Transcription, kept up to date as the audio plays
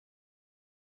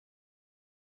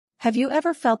Have you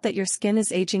ever felt that your skin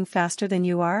is aging faster than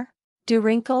you are? Do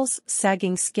wrinkles,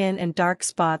 sagging skin and dark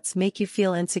spots make you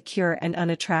feel insecure and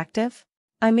unattractive?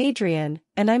 I'm Adrienne,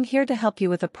 and I'm here to help you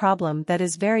with a problem that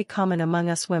is very common among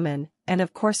us women, and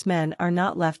of course men are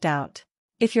not left out.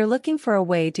 If you're looking for a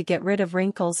way to get rid of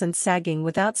wrinkles and sagging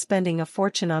without spending a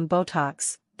fortune on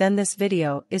Botox, then this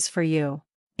video is for you.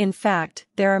 In fact,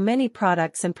 there are many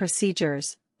products and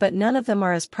procedures, but none of them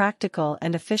are as practical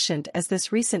and efficient as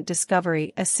this recent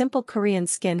discovery, a simple Korean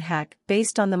skin hack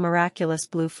based on the miraculous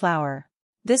blue flower.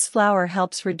 This flower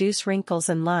helps reduce wrinkles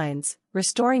and lines,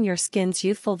 restoring your skin's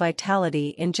youthful vitality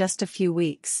in just a few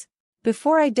weeks.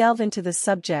 Before I delve into the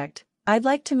subject, I'd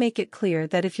like to make it clear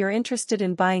that if you're interested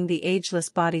in buying the Ageless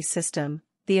Body System,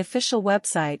 the official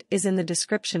website is in the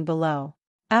description below.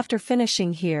 After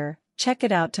finishing here, check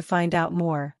it out to find out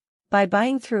more. By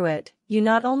buying through it, you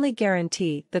not only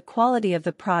guarantee the quality of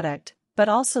the product, but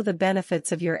also the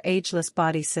benefits of your Ageless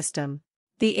Body System.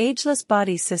 The Ageless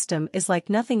Body System is like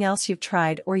nothing else you've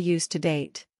tried or used to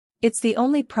date. It's the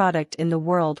only product in the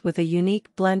world with a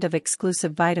unique blend of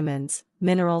exclusive vitamins,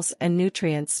 minerals and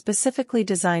nutrients specifically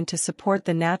designed to support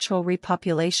the natural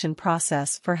repopulation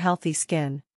process for healthy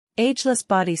skin. Ageless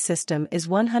Body System is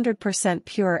 100%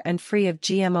 pure and free of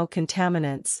GMO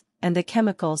contaminants, and the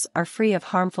chemicals are free of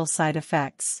harmful side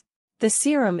effects. The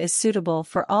serum is suitable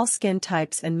for all skin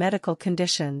types and medical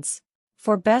conditions.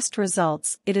 For best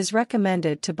results, it is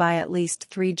recommended to buy at least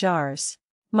 3 jars.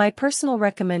 My personal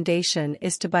recommendation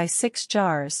is to buy 6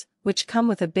 jars, which come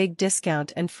with a big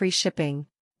discount and free shipping.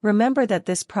 Remember that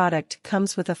this product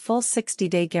comes with a full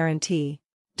 60-day guarantee.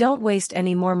 Don't waste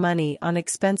any more money on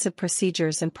expensive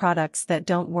procedures and products that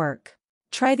don't work.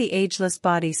 Try the Ageless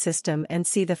Body System and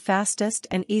see the fastest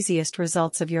and easiest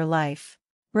results of your life.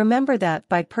 Remember that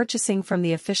by purchasing from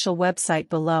the official website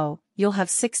below, you'll have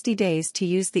 60 days to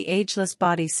use the Ageless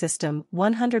Body System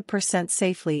 100%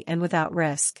 safely and without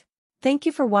risk. Thank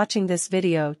you for watching this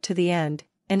video to the end,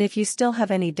 and if you still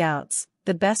have any doubts,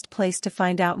 the best place to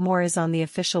find out more is on the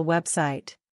official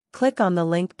website. Click on the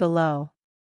link below.